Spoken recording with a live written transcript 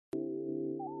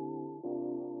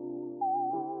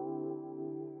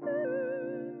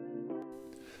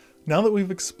Now that we've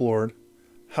explored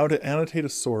how to annotate a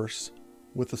source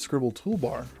with the Scribble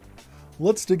toolbar,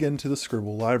 let's dig into the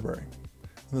Scribble library.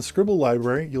 In the Scribble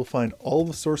library, you'll find all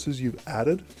the sources you've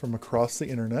added from across the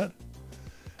internet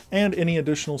and any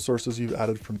additional sources you've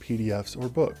added from PDFs or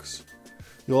books.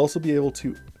 You'll also be able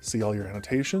to see all your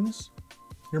annotations,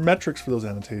 your metrics for those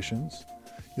annotations.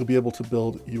 You'll be able to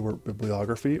build your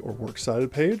bibliography or works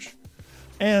cited page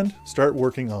and start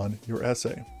working on your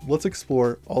essay. Let's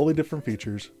explore all the different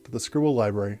features that the Scribble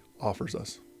library offers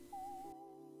us.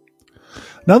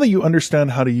 Now that you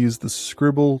understand how to use the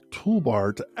Scribble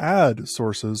toolbar to add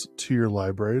sources to your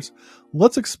libraries,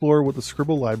 let's explore what the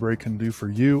Scribble library can do for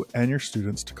you and your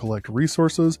students to collect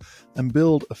resources and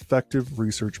build effective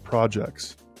research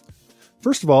projects.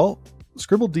 First of all,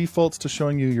 Scribble defaults to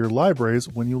showing you your libraries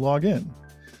when you log in.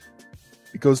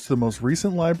 It goes to the most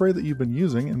recent library that you've been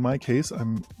using. In my case,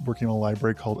 I'm working on a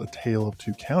library called A Tale of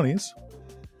Two Counties,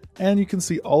 and you can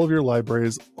see all of your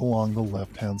libraries along the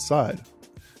left-hand side.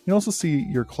 You can also see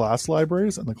your class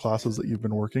libraries and the classes that you've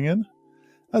been working in,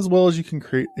 as well as you can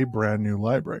create a brand new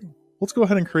library. Let's go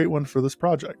ahead and create one for this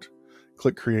project.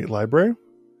 Click Create Library,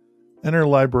 enter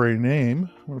library name.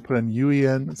 I'm going to put in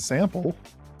UEN sample.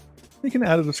 You can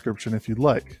add a description if you'd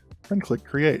like, and click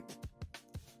Create.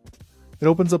 It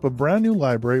opens up a brand new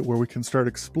library where we can start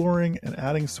exploring and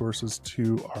adding sources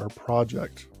to our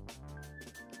project.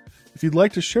 If you'd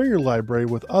like to share your library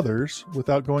with others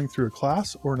without going through a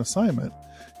class or an assignment,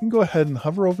 you can go ahead and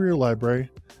hover over your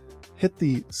library, hit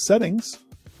the settings,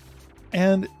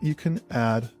 and you can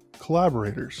add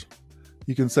collaborators.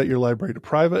 You can set your library to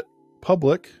private,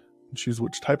 public, and choose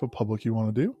which type of public you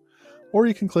want to do, or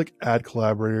you can click Add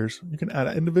Collaborators. You can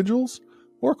add individuals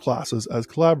or classes as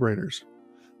collaborators.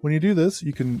 When you do this,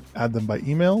 you can add them by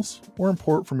emails or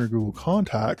import from your Google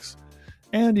Contacts,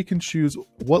 and you can choose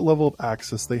what level of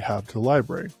access they have to the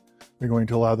library. You're going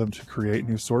to allow them to create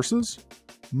new sources,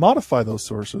 modify those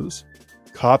sources,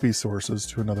 copy sources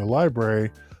to another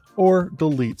library, or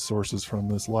delete sources from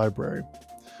this library.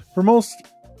 For most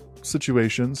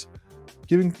situations,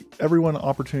 giving everyone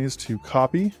opportunities to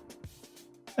copy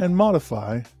and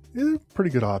modify is a pretty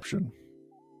good option.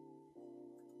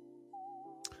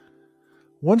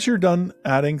 Once you're done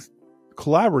adding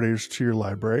collaborators to your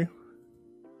library,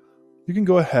 you can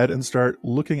go ahead and start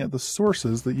looking at the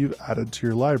sources that you've added to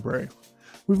your library.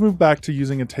 We've moved back to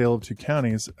using A Tale of Two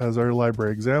Counties as our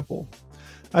library example.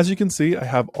 As you can see, I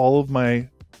have all of my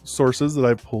sources that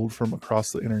I've pulled from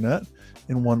across the internet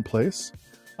in one place.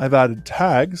 I've added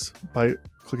tags by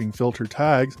clicking Filter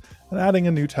Tags and adding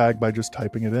a new tag by just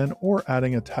typing it in, or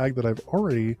adding a tag that I've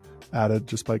already added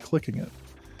just by clicking it.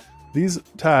 These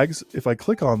tags, if I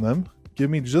click on them, give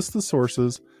me just the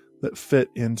sources that fit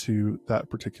into that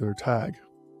particular tag.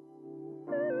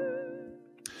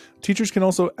 Teachers can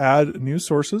also add new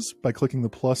sources by clicking the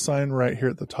plus sign right here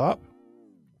at the top.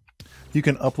 You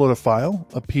can upload a file,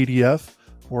 a PDF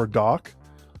or a doc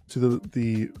to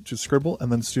Scribble, and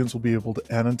then students will be able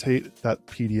to annotate that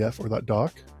PDF or that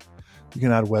doc. You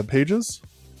can add web pages,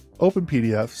 open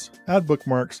PDFs, add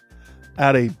bookmarks,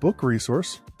 add a book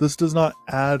resource. This does not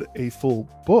add a full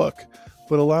book,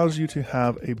 but allows you to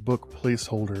have a book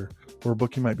placeholder for a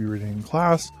book you might be reading in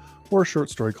class, or a short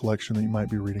story collection that you might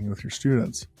be reading with your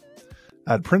students.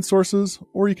 Add print sources,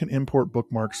 or you can import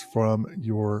bookmarks from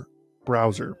your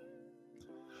browser.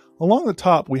 Along the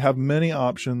top, we have many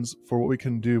options for what we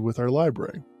can do with our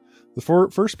library. The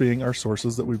first being our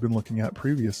sources that we've been looking at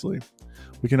previously.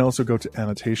 We can also go to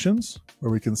annotations,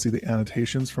 where we can see the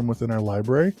annotations from within our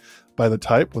library by the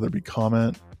type, whether it be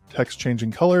comment, text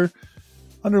changing color,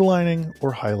 underlining,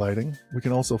 or highlighting. We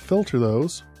can also filter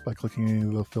those by clicking any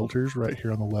of the filters right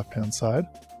here on the left-hand side.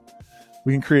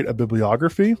 We can create a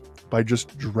bibliography by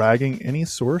just dragging any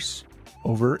source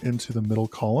over into the middle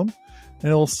column,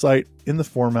 and it will cite in the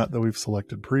format that we've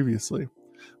selected previously.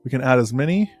 We can add as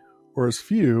many or as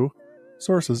few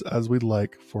sources as we'd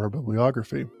like for our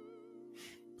bibliography.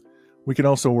 We can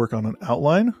also work on an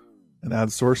outline and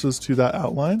add sources to that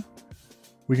outline.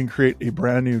 We can create a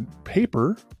brand new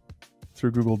paper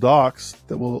through Google Docs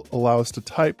that will allow us to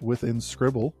type within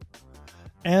Scribble.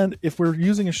 And if we're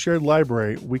using a shared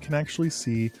library, we can actually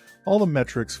see all the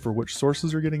metrics for which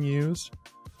sources are getting used,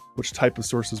 which type of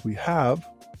sources we have,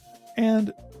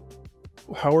 and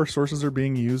how our sources are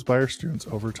being used by our students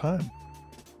over time.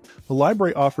 The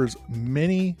library offers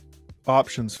many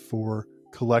options for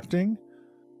collecting,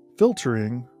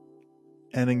 filtering,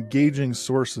 and engaging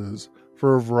sources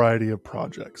for a variety of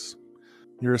projects.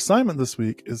 Your assignment this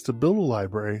week is to build a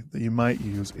library that you might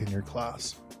use in your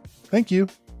class. Thank you.